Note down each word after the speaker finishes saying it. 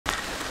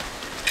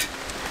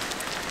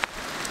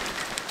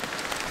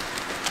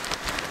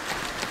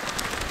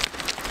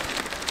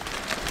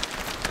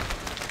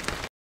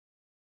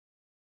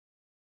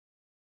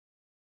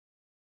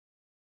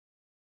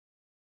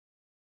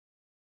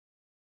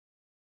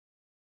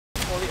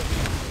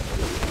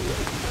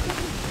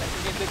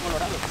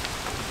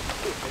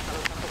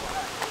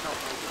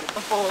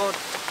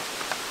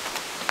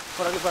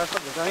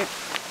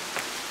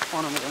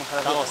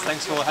Carlos,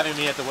 thanks for having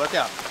me at the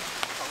workout.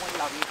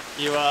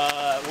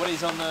 What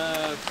is on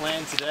the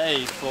plan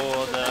today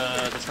for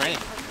the training?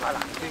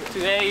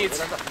 Today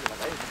it's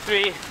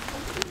three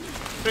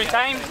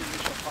times,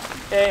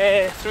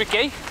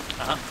 3K.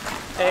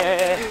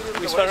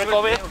 We start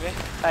recovery,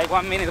 like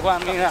 1 minute, 1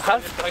 minute and a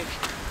half.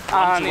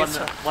 And it's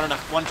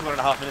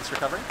 1.5 minutes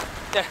recovery?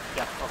 Yeah.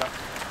 Okay.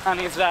 And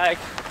it's like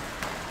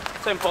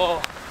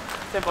tempo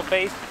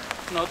pace,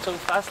 not so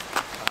fast.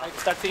 Like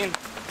starting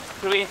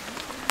 3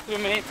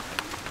 minute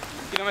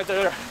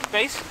kilometer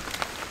pace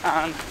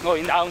and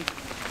going down,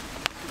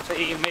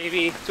 say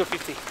maybe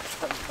 250.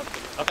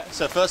 Okay,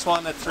 so first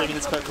one at 3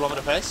 minutes per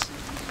kilometer pace,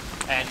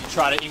 and you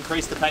try to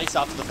increase the pace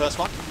after the first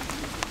one?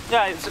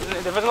 Yeah,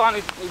 the first one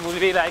it will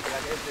be like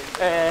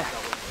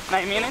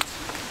 9 minutes.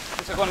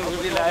 The second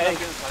will be like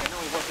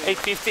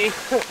 850,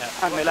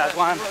 and the last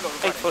one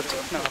 840.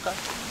 No. Okay,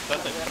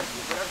 perfect.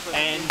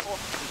 And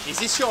is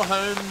this your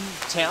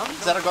hometown,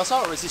 Zaragoza,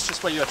 or is this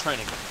just where you are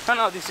training?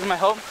 No, this is my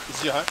home. This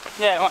is your home?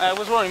 Yeah, I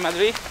was born in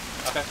Madrid.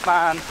 Okay.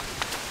 And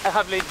I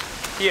have lived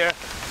here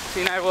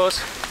since I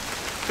was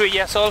 3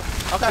 years old.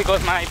 Okay.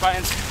 Because my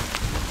parents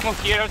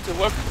moved here to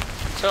work.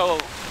 So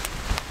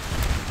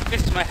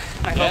this is my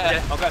home.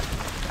 Yeah. Okay.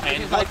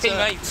 And my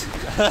teammates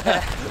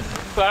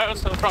who are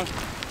also from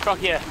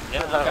here.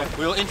 Yeah. Okay.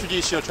 We'll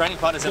introduce your training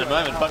partners in a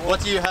moment. But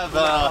what do you have?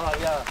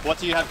 What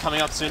do you have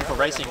coming up soon for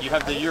racing? You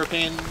have the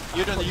European.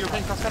 You're doing the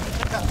European cross country?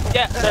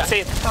 Yeah, that's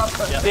it.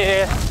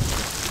 Yeah.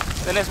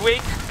 The next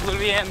week will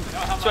be in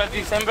 12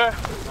 December.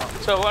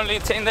 So only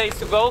 10 days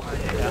to go.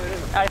 Yeah.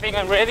 I think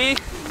I'm ready.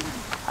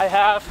 I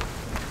have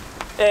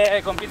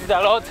competed a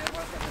lot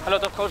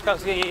of cross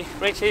country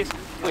races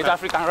with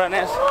African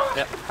runners.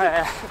 Yeah.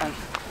 And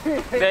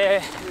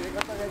they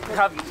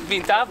have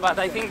been tough, but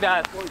I think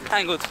that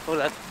I'm good for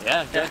that.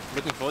 Yeah, good.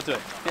 Looking forward to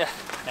it. Yeah.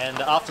 And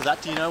after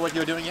that, do you know what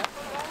you're doing yet?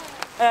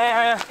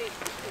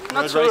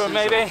 Not Road sure. races,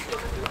 Maybe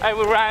I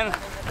will run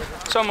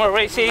some more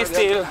races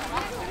till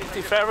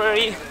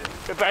February,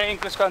 preparing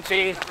cross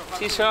country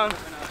season.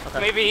 Okay.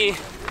 Maybe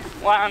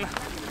one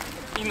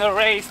indoor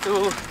race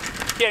to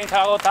here in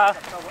Zaragoza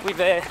with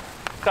the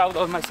crowd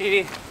of my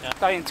city,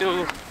 trying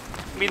to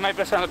beat my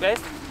personal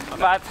best. Okay.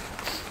 But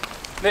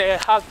the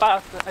hard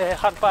part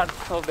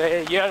of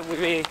the year will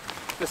be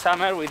the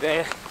summer with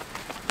the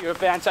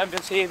European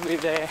Championship,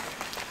 with the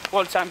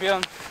World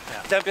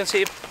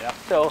Championship. Yeah.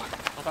 So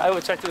I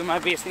will try to do my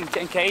best in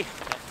 10K,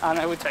 and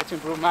I will try to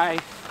improve my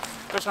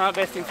personal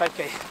best in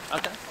 5K.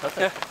 Okay, perfect.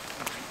 Yeah.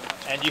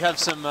 And you have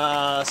some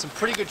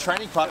pretty good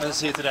training partners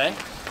here today.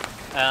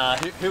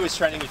 Who is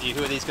training with you?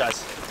 Who are these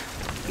guys?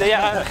 They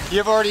are.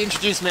 You've already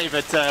introduced me,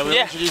 but we'll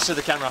introduce to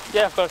the camera.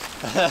 Yeah, of course.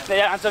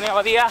 They are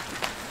Abadia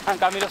and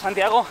Camilo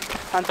Santiago.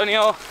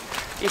 Antonio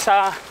is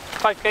a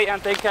 5K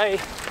and 10K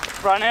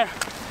runner,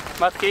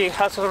 but he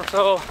has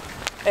also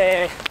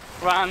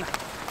run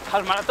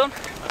half marathon.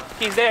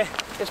 He's the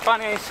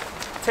Spanish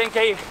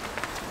 10K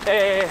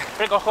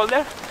record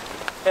holder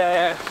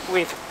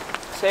with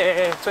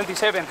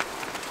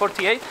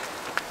 27:48.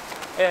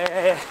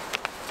 That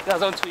was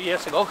done 2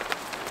 years ago,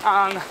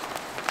 and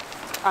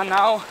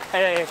now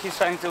he's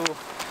trying to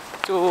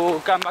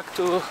come back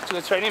to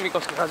the training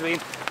because he has been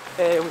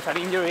with an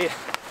injury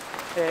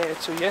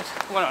 2 years,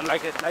 well,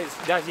 like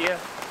last year,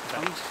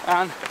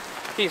 and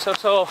he's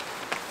also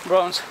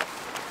bronze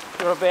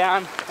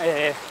European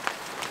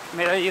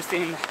medalist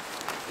in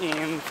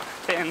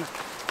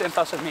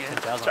 10,000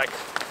 meters track.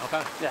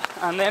 Okay. Yeah,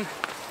 and then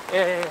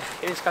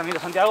is Camilo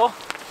Santiago.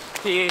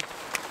 He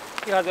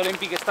had the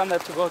Olympic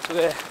standard to go to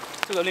the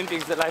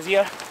Olympics the last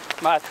year,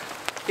 but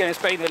here in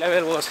Spain the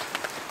level was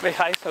very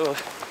high, so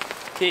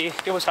he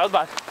was out,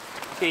 but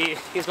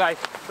he's like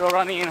pro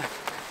running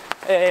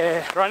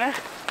runner.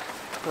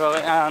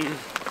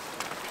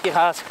 He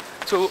has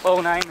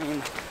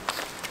 2:09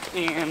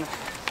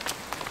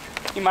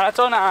 in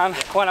marathon and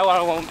 1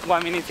 hour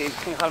 1 minute in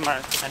half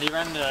marathon. And he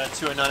ran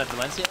 2:09 at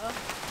Valencia?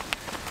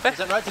 Is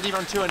that right? Did he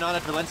run 2:09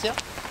 at Valencia?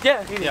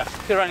 Yeah,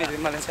 he ran it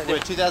in Valencia.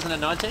 Wait,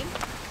 2019?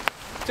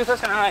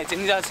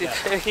 2019, that's it.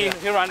 Yeah.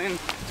 He ran in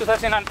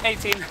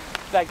 2018,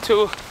 like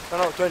 20.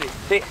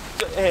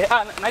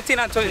 19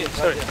 and 20,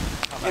 sorry.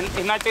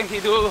 In 19 he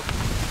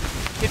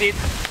did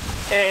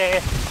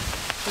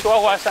 2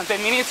 hours and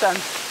 10 minutes, and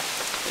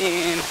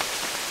in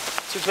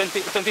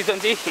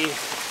 2020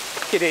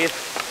 he did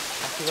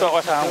 2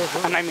 hours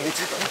and 9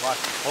 minutes.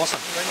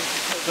 Awesome.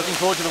 Looking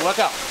forward to the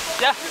workout.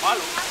 Yeah.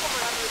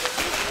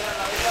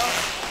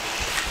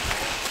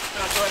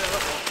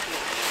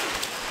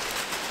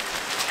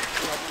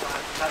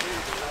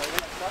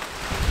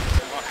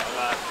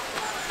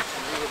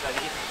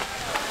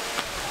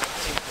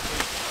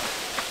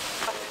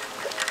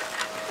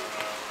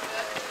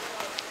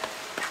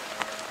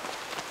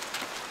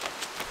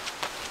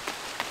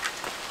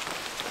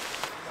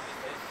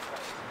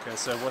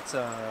 So what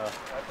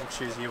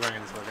shoes are you wearing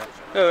in this workout?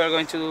 We are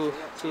going to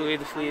do it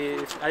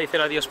with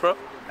Adidas Pro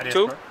Adidas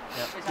 2. Pro?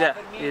 Yeah,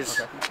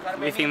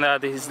 we think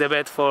that is the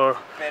best for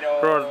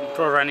road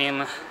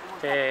running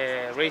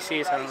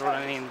races and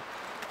running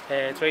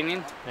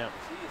training. Yeah.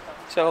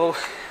 So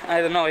I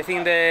don't know. I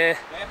think it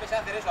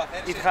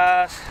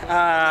has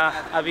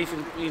a big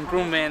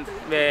improvement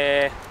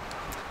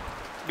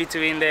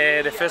between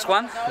the first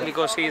one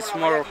because it's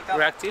more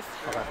reactive.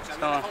 Okay.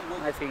 So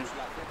I think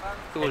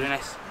it will be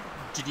nice.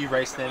 Did you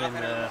race them in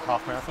the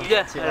half marathon?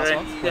 Yeah,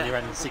 When you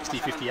ran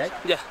 60:58?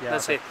 Yeah,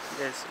 that's okay. it.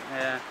 Yes.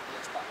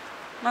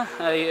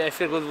 I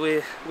feel good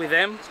with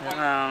them.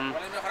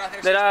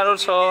 There are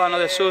also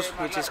another shoes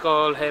which is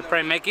called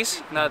Prime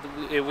X that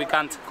we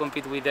can't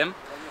compete with them.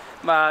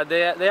 But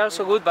they are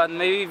also good, but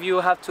maybe if you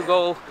have to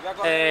go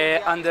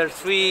under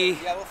 3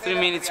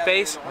 minutes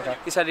pace, okay.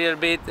 it's a little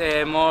bit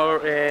more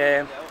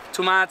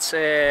too much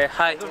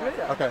high.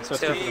 Okay, so it's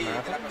good for the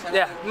marathon?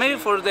 Yeah, maybe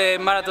for the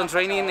marathon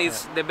training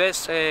it's the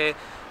best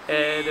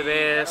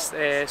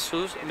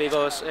shoes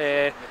because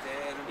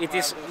it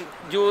is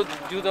you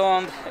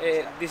don't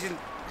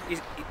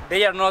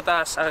they are not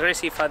as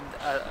aggressive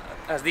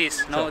as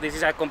this. No, Sure. This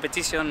is a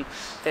competition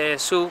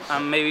shoe,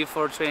 and maybe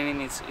for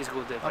training it's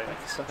good.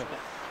 Okay.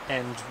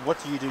 And what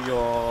do you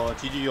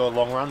do your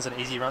long runs and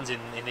easy runs in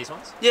these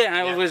ones? Yeah,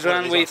 I always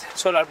run with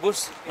Solar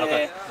Boost.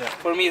 Okay.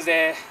 For me, it's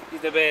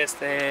the best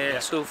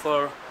shoe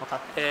for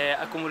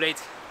accumulate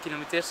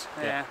kilometers.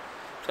 Yeah.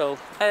 So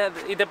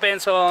it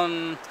depends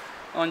on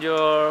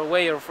your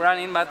way of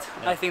running, but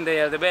I think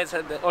they are the best.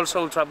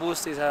 Also, Ultra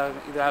Boost is a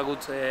good.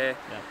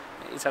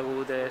 It's a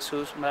good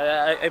shoes, but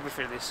I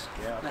prefer this.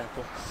 Yeah. Okay.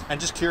 Cool. And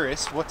just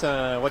curious, what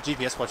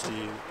GPS watch do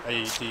you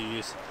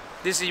use?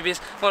 This GPS,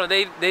 well,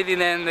 they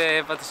didn't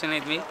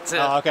patrociniate me. So,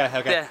 okay.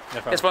 Yeah, No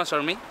problem.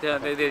 sponsor me. Yeah,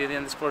 they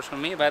didn't sponsor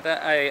me, but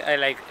I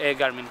like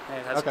Garmin.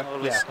 Okay.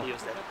 Always Yeah.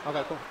 use that.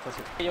 Okay, cool. That's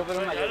it. Yo,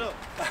 pero mayor.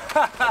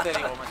 Te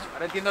digo, macho.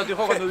 Ahora entiendo a tu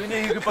hijo cuando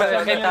viene y que pasa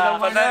Tarjeta.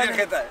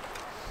 tarjeta.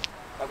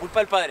 La culpa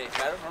del padre,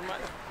 claro, normal.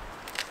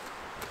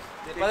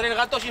 Del padre el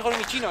gato, hijos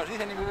mis chinos,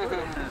 dicen en mi pueblo.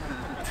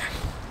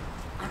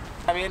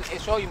 También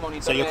eso y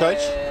monitor. So your coach?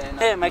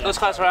 Yeah, my coach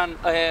has run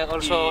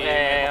also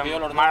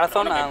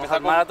marathon and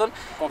half marathon.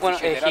 Well,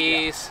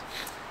 he's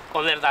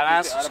older than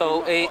us,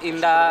 so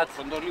in that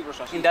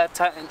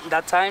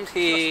time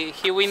he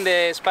win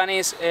the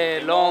Spanish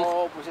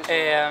long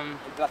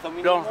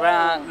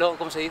run.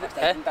 ¿Cómo se dice?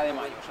 30 de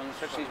mayo, son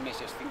 6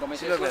 meses, 5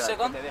 meses.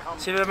 Second?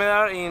 Silver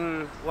medal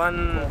in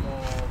one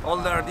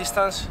older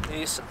distance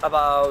is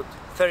about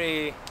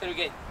 30.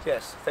 30K.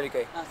 Yes,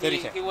 30k.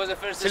 30K. He was the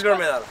first Silver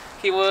medal.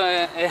 He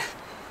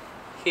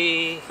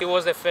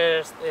was the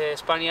first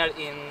Spaniard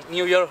in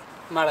New York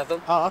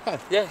Marathon. Oh, okay.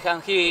 Yeah,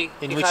 and he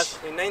which- has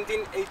In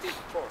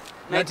 1984.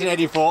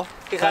 1984,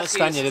 He has first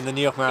Spaniard in the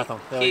New York Marathon.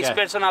 There we his go.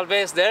 personal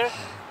best there,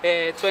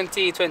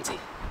 2020.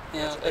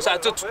 Yeah, so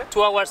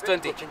 2 hours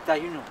 20.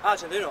 81. Ah,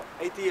 81.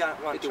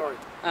 81, sorry.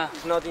 Ah.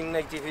 It's not in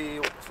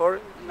 84.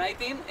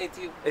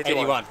 1980.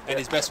 81, and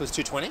his best was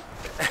 220?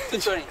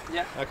 220.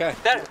 Yeah. Okay,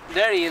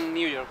 There in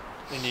New York.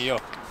 in New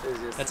York.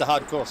 Yes. That's a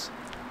hard course.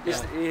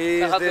 Is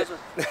How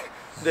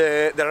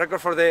the, the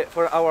record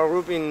for our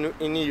group in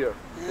New York.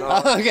 No.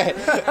 Oh, okay.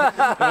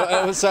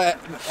 So,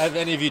 have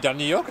any of you done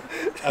New York,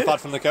 apart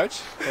from the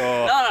coach?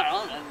 Or?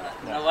 No.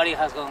 Nobody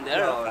has gone there.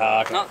 No.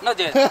 Okay. No, not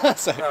yet.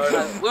 So,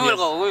 We will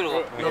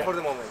go. Not for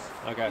the moment.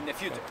 okay. In the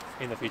future.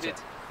 In the future.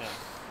 Yeah.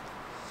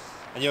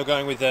 And you're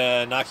going with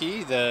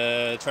Naki,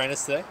 the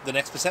trainers today, the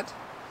next percent?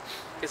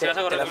 Que si vas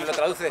a correr ¿Me lo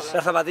traduces?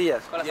 Las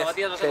zapatillas. con las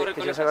zapatillas, vas a correr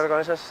Que con si vas a esas. correr con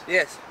esas.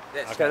 Yes,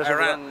 yes. Okay. I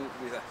ran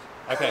with that.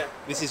 Okay.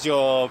 This is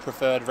your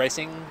preferred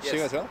racing shoe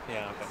Yes. as well?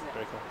 Yeah, okay.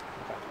 Very cool.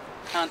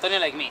 Okay. Antonio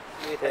like me.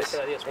 Yes.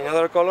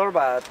 Another color,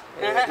 but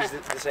it's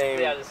the same.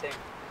 They are the same.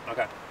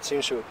 Okay.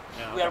 Same shoe.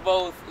 Yeah, We are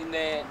both in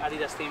the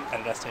Adidas team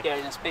Adidas team. here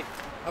in Spain.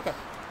 Okay.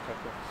 Okay,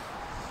 cool.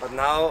 But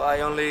now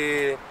I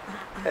only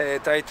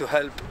try to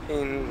help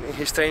in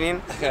his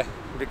training Okay.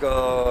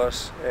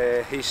 because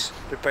he's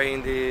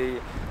preparing the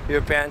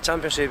European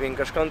Championship in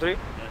cross country,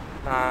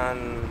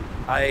 and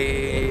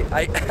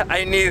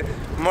I need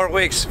more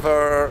weeks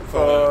for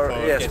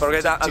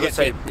get a good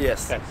shape.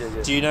 Yes. Okay.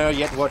 Yes. Do you know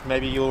yet what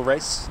maybe you'll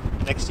race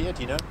next year?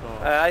 Do you know?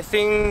 Or? I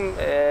think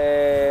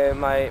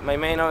my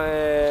main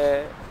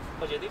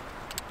Objective?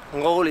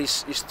 goal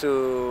is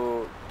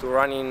to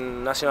run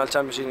in national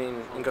championship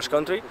in cross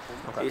country.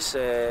 Okay. It's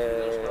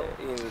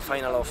in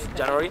final of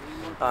January,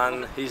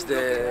 and he's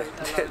the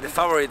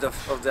favorite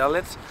of the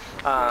athletes.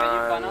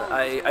 And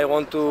I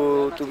want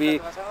to be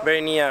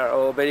very near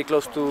or very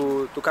close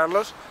to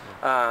Carlos,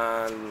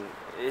 and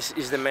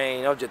it's the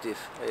main objective.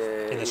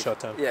 In the short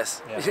term?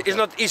 Yes. Yeah, It's okay.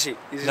 not easy.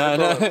 This is No, the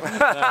no.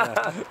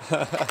 problem.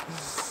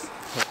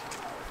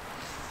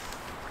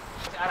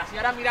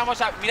 Ahora mira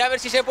a ver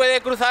si se puede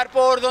cruzar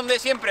por donde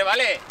siempre,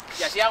 ¿vale?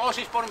 Y así hago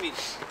 6 por 1000.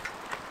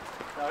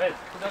 A ver,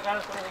 ¿tú te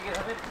aclaras con lo que quieres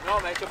hacer? No,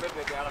 me ha dicho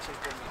Pepe que haga 6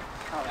 por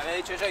 1000. Me había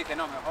dicho eso y dice,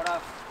 no, mejor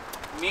haz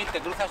 1000, te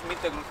cruzas, ¿sabes?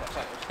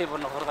 Sí,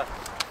 pues no jodas.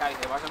 Claro,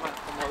 dice, va a ser más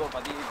cómodo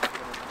para ti.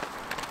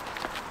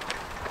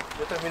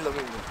 Yo 3000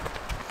 2000.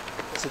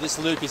 So this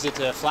loop, is it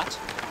flat?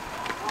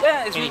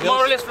 Yeah, it's Any more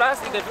or hills? less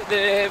flat.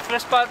 The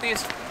first part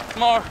is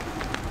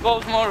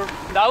goes more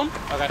down,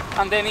 Okay.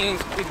 and then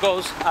it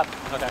goes up.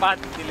 Okay. But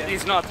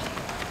it's not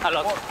a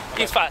lot.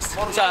 It's fast.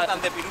 It's a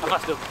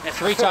fast loop. Yes.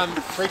 3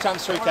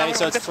 times 3K,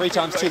 so it's 3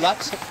 times 2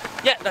 laps?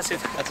 Yeah, that's it.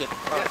 That's it.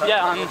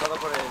 Yeah, and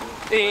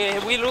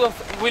we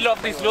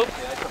love this loop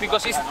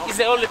because it's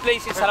the only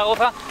place in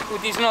Zaragoza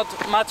which is not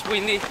much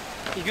windy.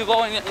 If you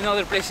go in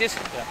other places,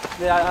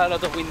 there are a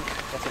lot of wind.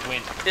 Lots of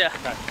wind. Yeah.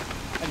 Okay.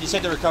 And you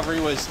said the recovery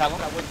was how long?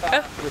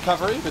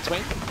 Recovery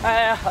between?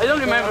 I don't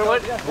remember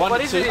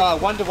what is it?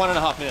 1 to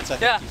 1.5 minutes, I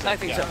think. Yeah, you said. I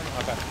think so.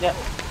 Okay. Yeah.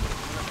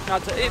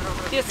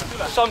 It's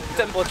some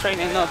tempo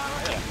training, no.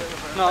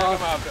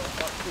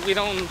 We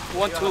don't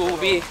want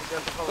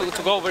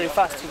to go very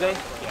fast today,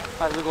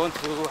 but we're going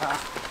to do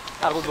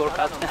a good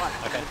workout.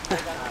 Okay.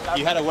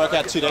 You had a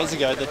workout 2 days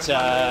ago that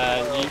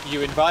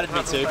you invited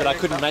me to, but I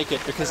couldn't make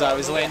it because I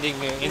was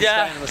landing in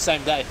Spain on the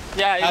same day.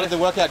 Yeah. How did the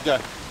workout go?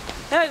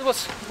 Yeah, it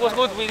was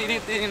good. We did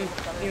it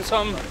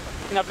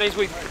in a place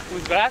with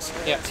grass,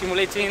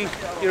 simulating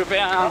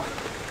European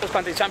cross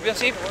country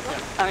championship,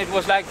 and it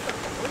was like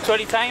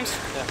 30 times,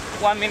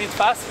 1 minute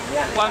fast,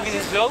 1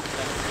 minute slow,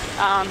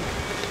 and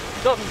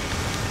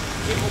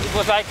it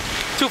was like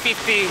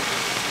 250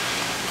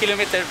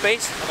 kilometer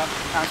pace,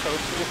 and so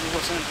it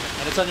wasn't.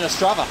 And it's on your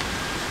Strava.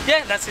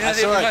 Yeah, that's it. I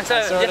saw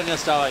it on your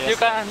Strava, yes.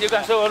 You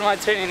can show all my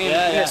training in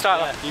the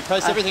Strava. Yeah. You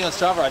post everything on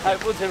Strava, I I think.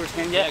 put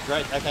everything. Yeah. Yeah,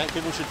 great. Okay,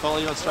 people should follow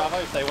you on Strava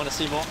if they want to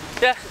see more.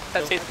 Yeah,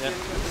 that's it. Yeah.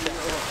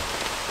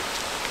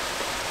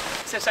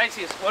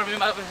 Exercises,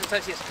 warming up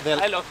exercises.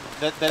 They're- I love.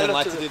 They don't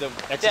like to do the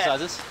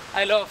exercises.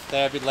 I love.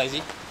 They're a bit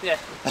lazy. Yeah.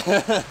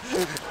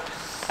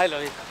 I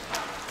love it.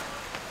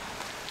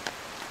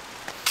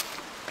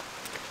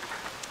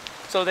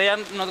 So they are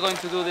not going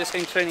to do the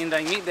same training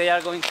like me. They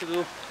are going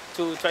to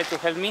try to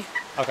help me.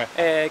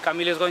 Okay.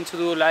 Camilo is going to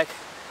do like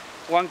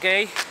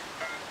 1K,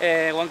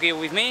 1K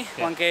with me,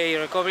 1K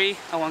recovery,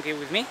 and 1K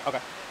with me. Okay.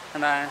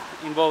 And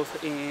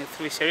in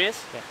 3 series.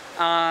 Yeah.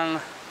 And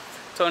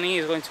Toni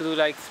is going to do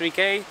like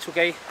 3K,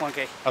 2K,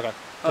 1K. Okay.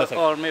 Perfect.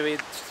 Or maybe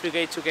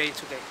 3K, 2K,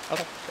 2K.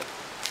 Okay.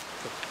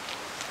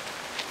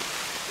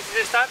 This is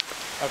the start.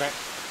 Okay.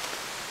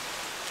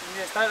 This is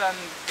the start, and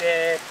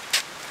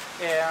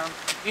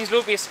this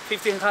loop is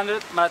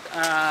 1500, but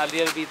a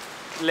little bit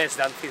less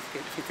than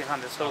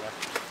 1500. So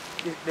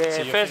the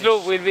So first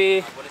loop will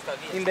be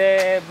in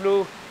the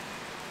blue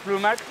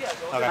mark,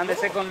 and the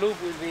second loop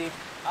will be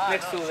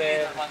next to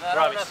the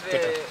rubbish.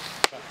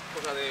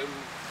 Cosa de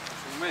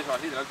un mes o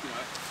así de la última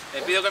vez.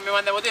 Le pido que me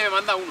mande bote y me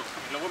manda uno,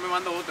 y luego me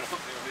manda otro.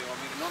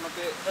 Digo, no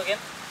te... ¿Está bien?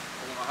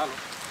 Como majalo.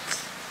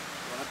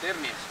 No te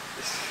hernias.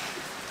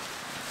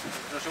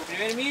 El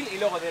primer 1000 y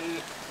luego del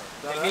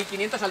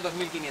 1500 al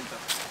 2500.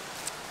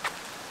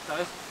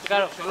 ¿sabes?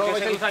 Claro, Solo porque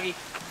vais se a- cruza aquí.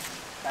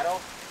 Claro.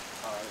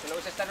 Solo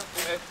vais a estar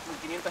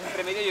 500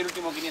 entre medio y el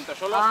último 500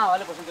 solo. Ah,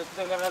 vale, pues entonces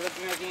tengo que hablar del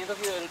primer 500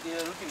 y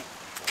del último.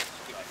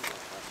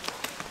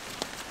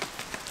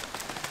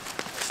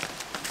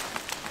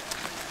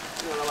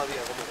 La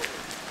Abadia, como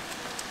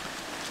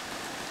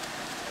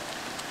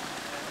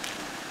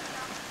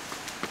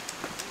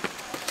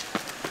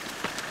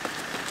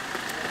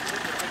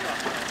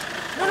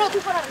No, tú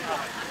para arriba.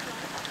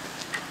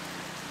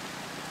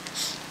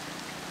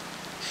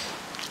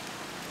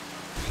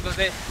 Because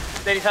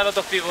there is a lot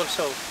of people,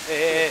 so... You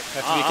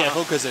have to be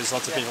careful because there's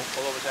lots of people.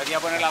 Joder, pues aquí a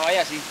poner la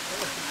valla así.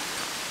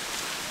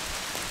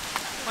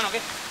 Bueno, ¿qué?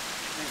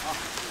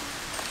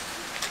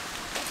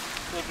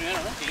 Tú el primero,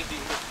 ¿no? Sí.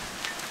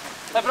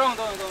 Te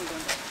pregunto.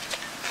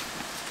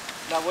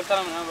 La vuelta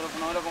no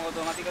me lo pongo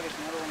automática, que si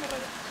no luego me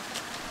raya.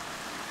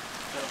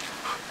 Pero,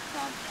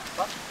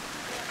 ¿va?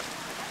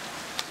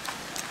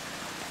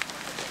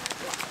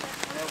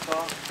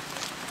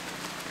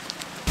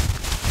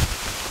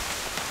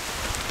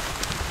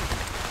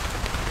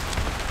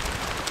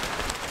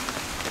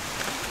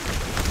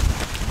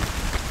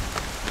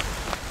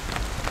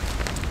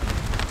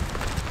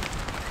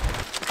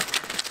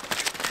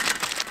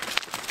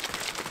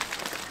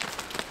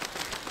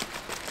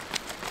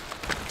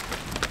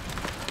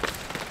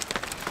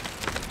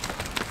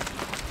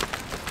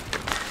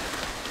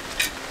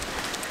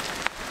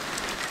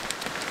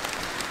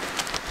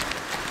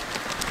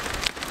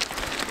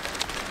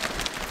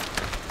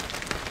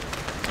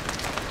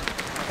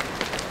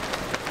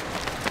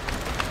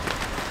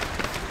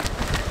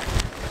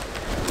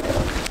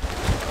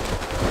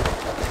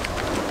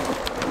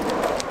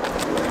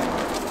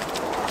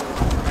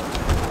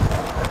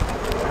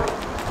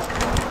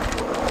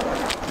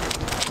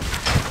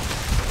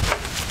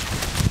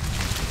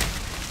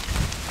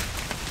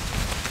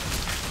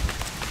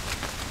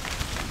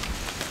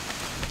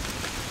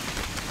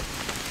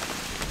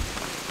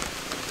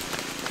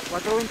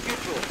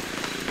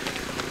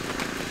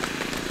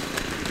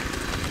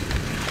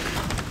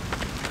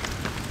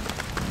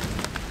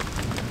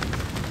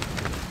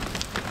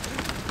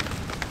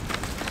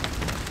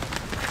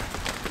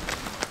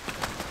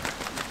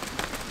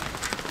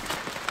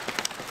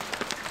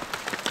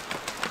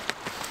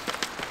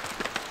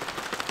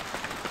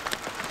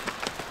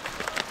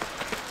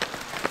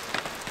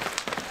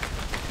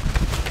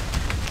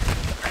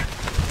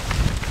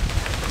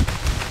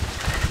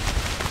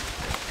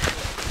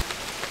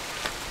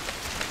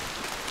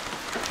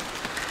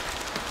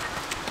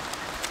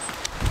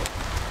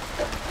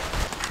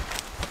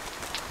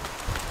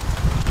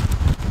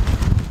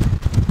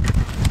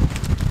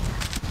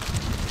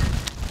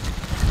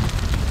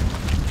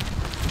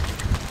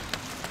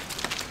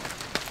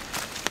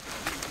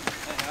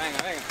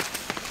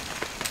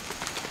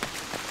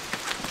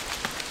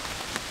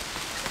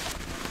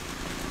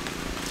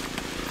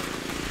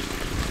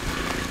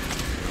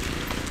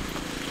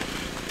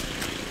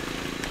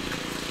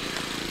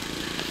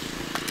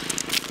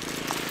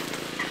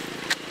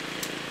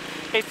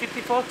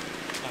 8:54.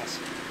 Nice.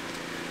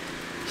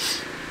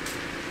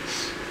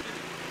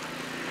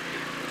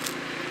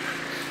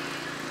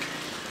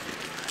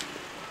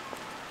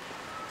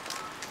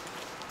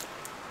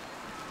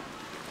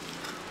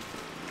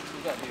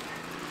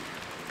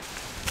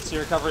 So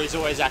your recovery is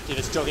always active,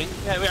 it's jogging?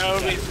 Yeah, we are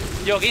always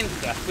jogging.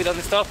 Yeah. We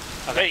don't stop.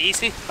 Okay. Very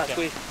easy, but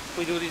Yeah.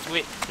 we do this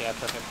way. Yeah,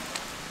 perfect.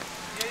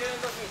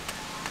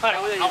 Vale,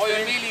 Hago yo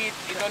el 1000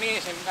 y Toni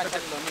se engancha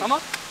el 2000.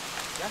 ¿Vamos?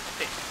 ¿Ya?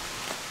 Sí.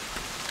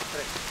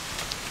 3,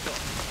 2,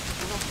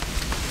 1.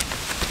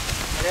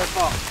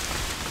 Derecho.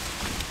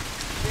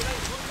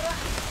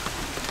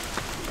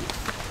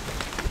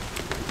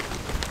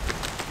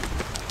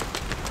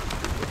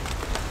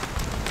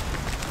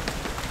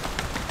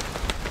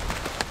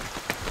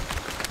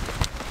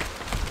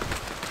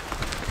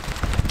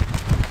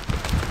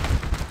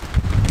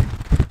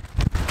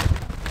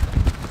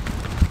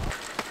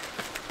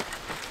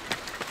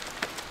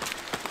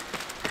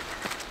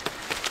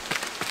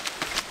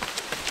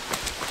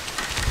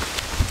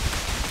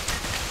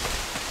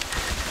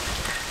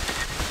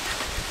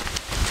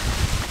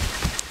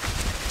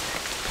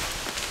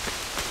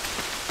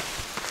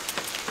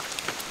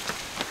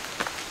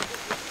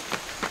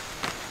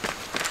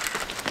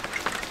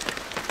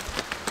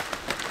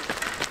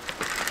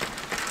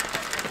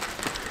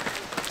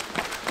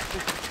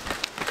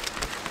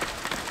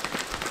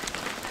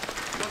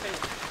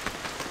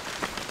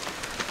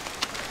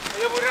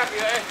 Muy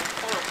rápido,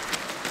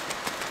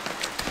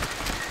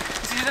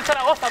 This is the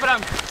Zaragoza,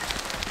 Bram.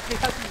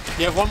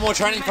 You have one more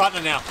training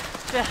partner now.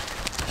 Yeah.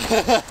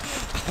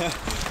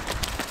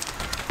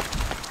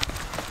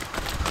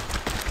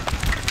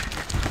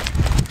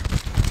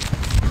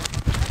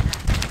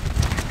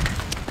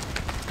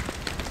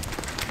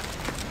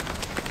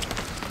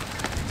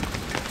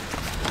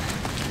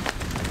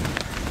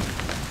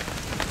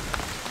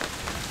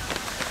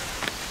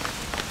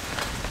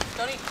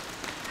 Toni.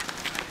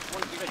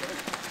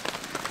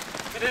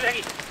 Vete de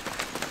aquí.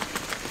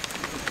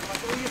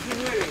 Mató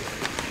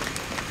 19.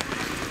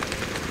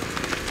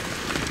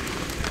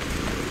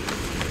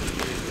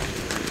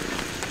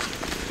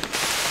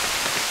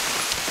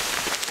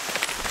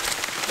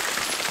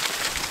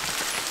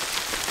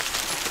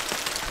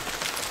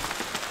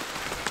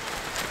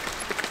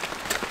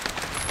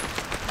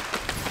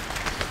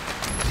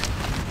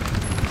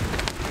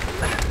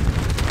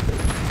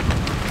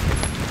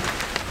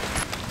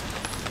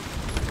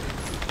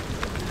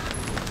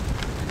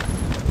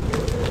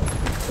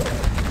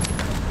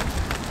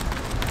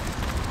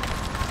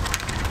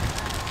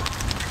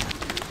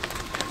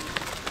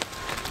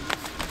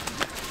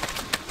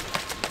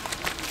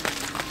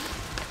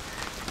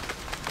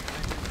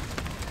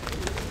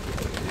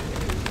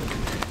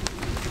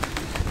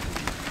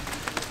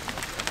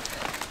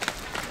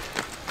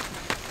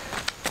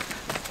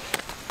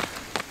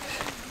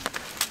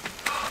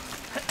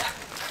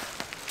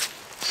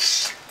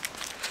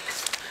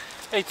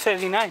 Eight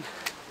 39.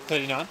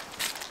 39?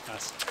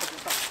 Nice.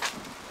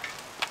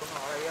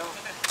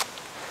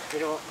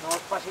 Pero no os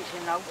paséis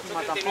en la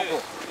última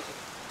tampoco.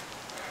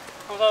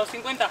 Vamos a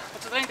 250,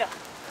 830.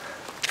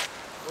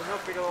 Bueno,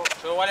 pero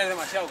Eso igual es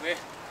demasiado, ¿qué?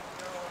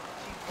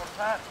 sin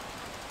forzar.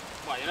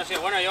 Bueno, yo no sé,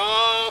 bueno,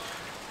 yo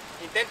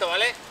intento,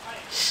 ¿vale?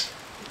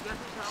 ¿Qué haces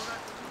ahora?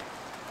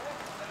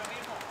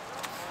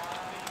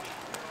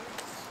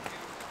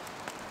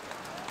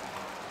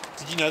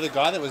 Did you know the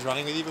guy that was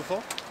running with you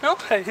before? No,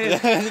 I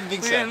didn't, I didn't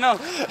think we so. didn't know.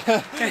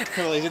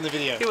 Well, he's in the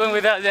video. He went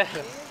with that, yeah.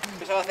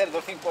 Empezaba a hacer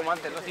 2.5 como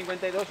antes,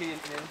 2.52 y en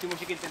el último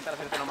sí que intentar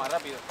hacértelo más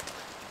rápido.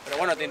 Pero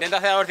bueno, te intentas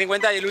hacer a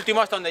 2.50 y el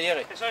último hasta donde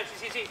llegue. Eso es, sí,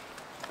 sí, sí.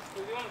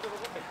 El último no te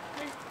preocupes.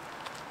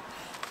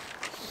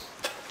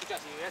 Escucha,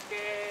 si ves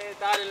que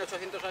tal en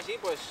 800 así,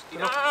 pues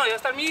tira. No, ya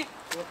está el 1000. ¿Eh?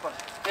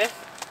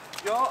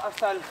 Yo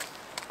hasta el...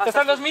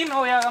 Hasta el 2000 no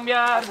voy a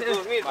cambiar. Hasta el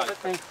 2000, vale.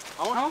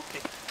 ¿Vamos? ¿Vamos? Sí.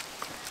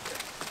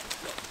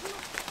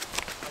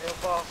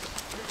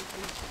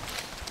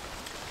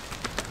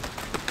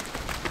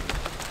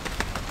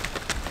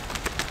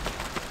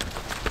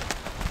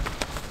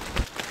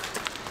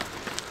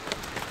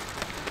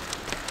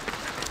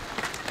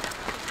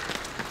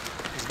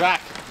 He's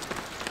back.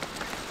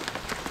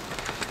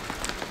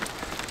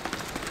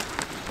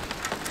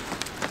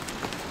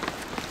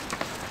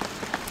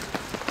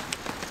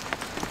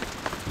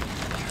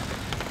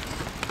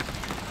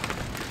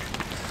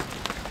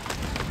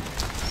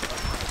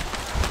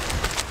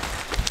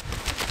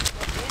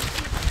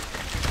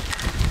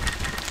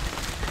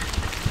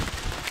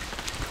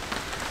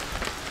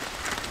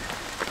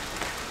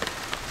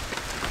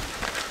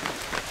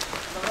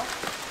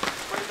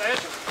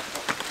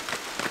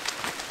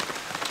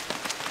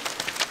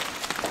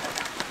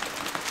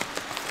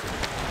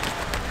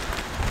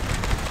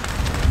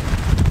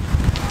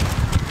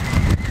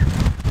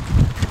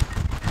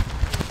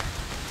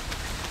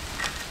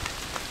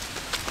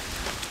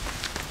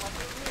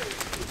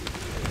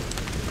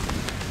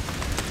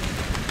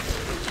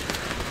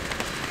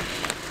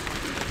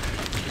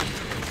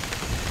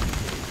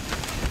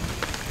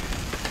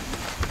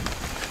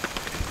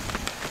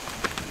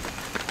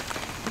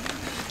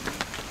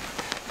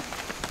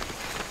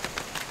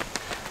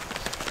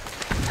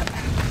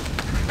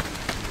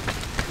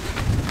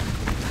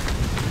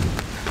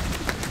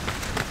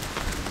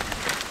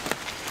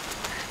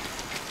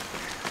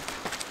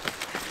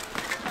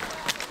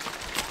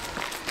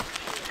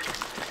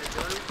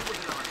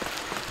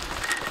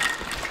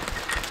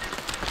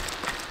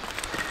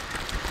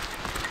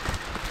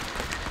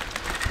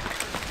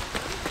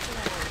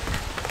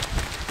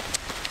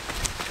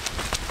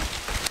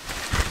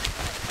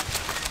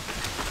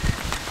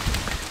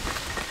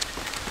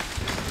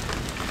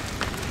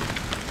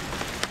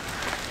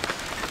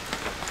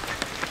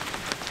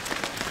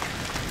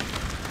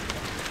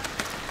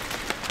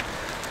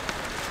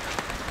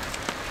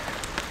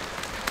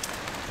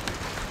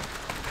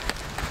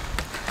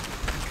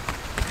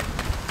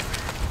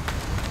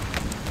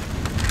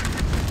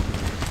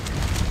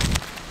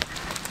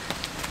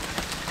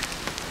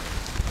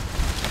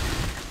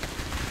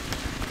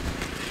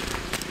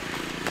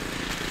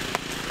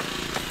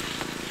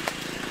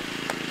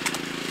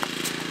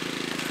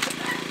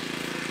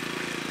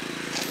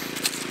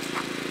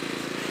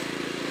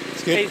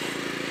 good.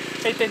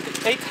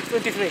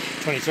 8:23.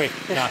 23.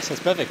 Nice,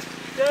 that's perfect.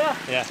 Yeah.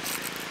 Yeah.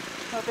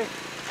 Okay.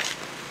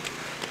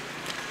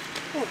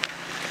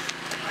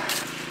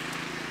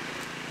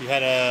 You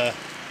had a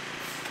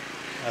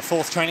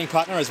fourth training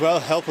partner as well,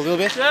 help a little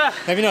bit? Yeah.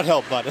 Maybe not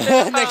help, but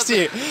next to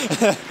you.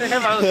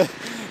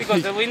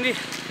 Because the windy.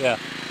 Yeah.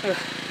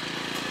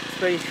 It's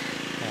very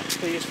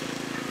useful.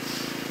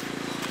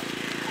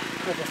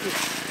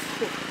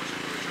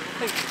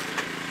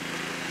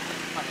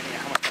 Madre mía,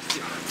 ¿cómo estás,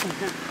 tío?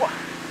 Buah,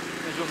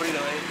 he sufrido,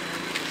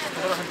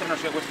 todos los entrenos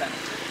que cuestan.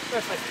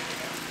 Perfecto.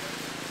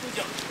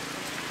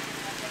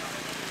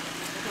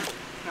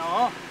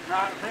 No,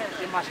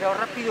 demasiado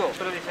rápido.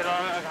 pero dijeron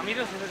a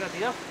Camilo se te ha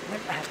tirado.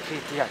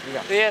 Sí, tira.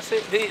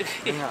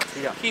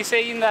 He's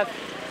saying that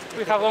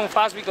we have gone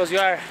fast because you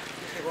are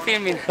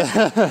filming.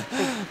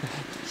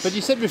 But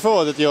you said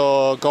before that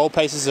your goal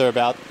paces are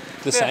about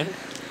the same.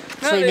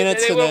 No, 3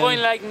 minutes they and were then...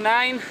 going like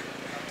 90,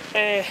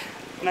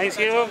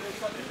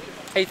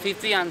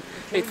 850 and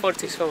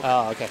 840, so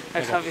Oh, okay.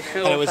 I have it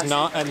And it was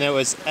not, and there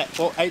was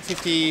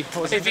 850.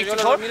 What was it?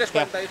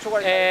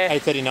 854,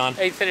 839.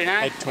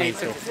 839, 823.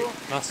 833.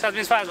 Nice. That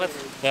means fast, but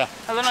Yeah.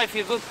 I don't know if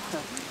you're good.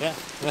 Yeah.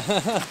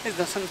 It's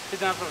not a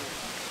problem.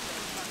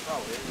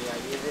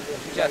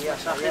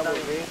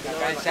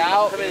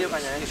 Cansado.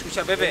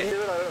 Escucha, Pepe,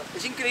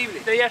 es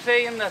increíble. They are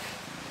saying that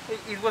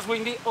it was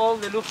windy all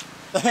the loop.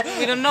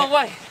 We don't know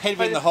why.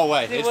 Headwind the whole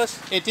way. It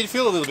It did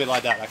feel a little bit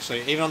like that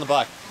actually, even on the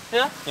bike.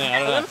 Yeah? Yeah, I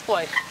don't know.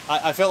 Why.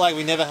 I felt like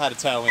we never had a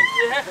tailwind.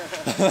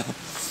 Yeah.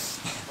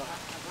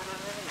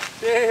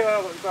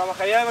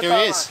 Here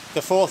he is,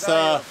 the fourth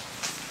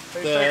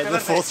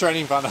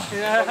training partner.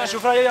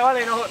 Sufra yo ya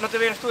vale, no te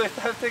vienes tú de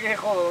estarte que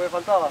jodo, me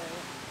faltaba.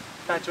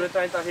 Está hecho un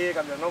entrenamiento así de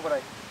cambios, ¿no? Por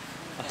ahí.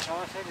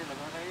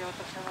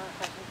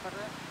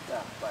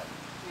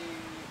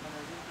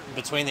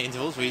 Between the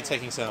intervals, were you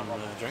taking some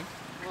drink?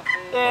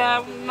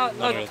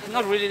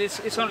 Not really.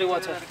 It's only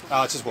water.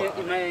 Oh, it's just water.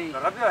 In my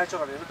Rápido has hecho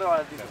cambios, no te va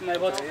a decir. my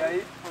bottle.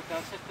 Ahí.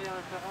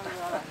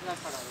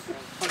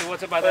 Only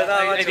water, but I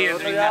didn't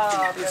drink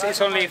that.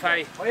 It's only if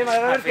I Oye,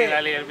 feel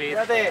a little bit.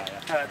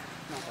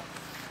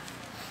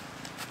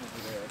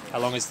 How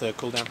long is the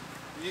cool down?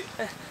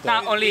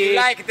 Only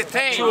Like the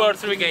train. 2 or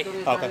 3K.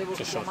 Okay,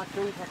 just short.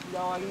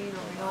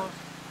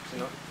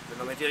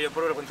 Lo metía yo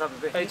por vergüenza,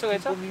 Pepe. ¿Ha dicho que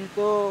hecho? Y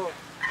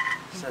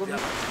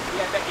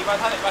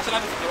vas a la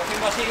bici, te vas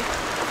haciendo así,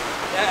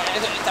 ya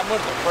estás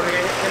muerto. Porque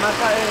además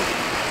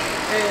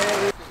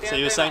es... So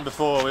you were saying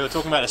before, we were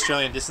talking about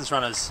Australian distance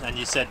runners, and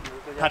you said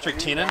Patrick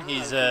Tiernan,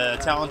 he's a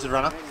talented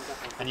runner,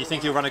 and you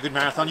think he'll run a good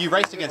marathon. You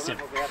raced against him.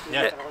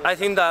 Yeah. I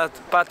think that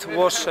Pat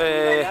will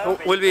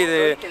be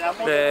the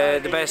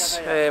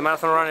best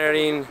marathon runner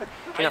in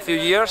a few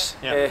years.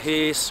 Yeah.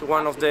 He's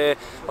one of the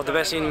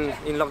best in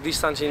long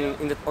distance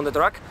on the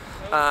track,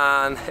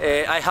 and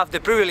I have the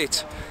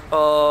privilege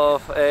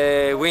of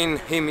winning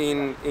him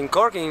in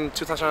Cork in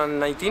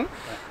 2019,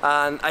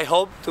 and I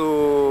hope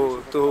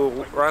to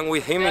run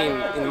with him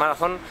in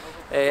marathon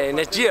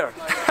next year.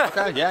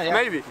 Okay, yeah.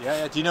 Maybe.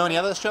 Yeah. Do you know any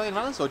other Australian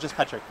runners, or just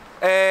Patrick?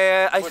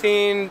 I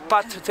think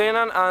Pat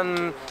Tiernan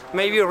and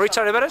maybe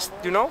Richard Everest,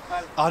 do you know?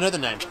 Oh, I know the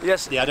name.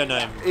 Yes. Yeah, I don't know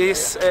him.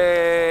 Is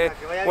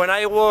when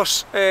I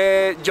was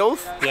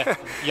youth, Yeah,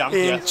 young.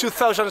 in Yeah.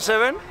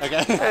 2007,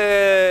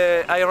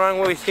 Okay. I ran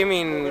with him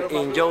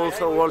in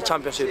youth world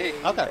championship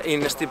Okay.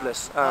 in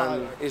steepless,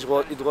 and it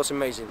was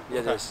amazing.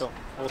 Yes, Okay, yes. cool.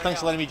 Well, thanks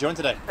for letting me join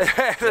today.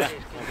 Yeah, all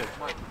good.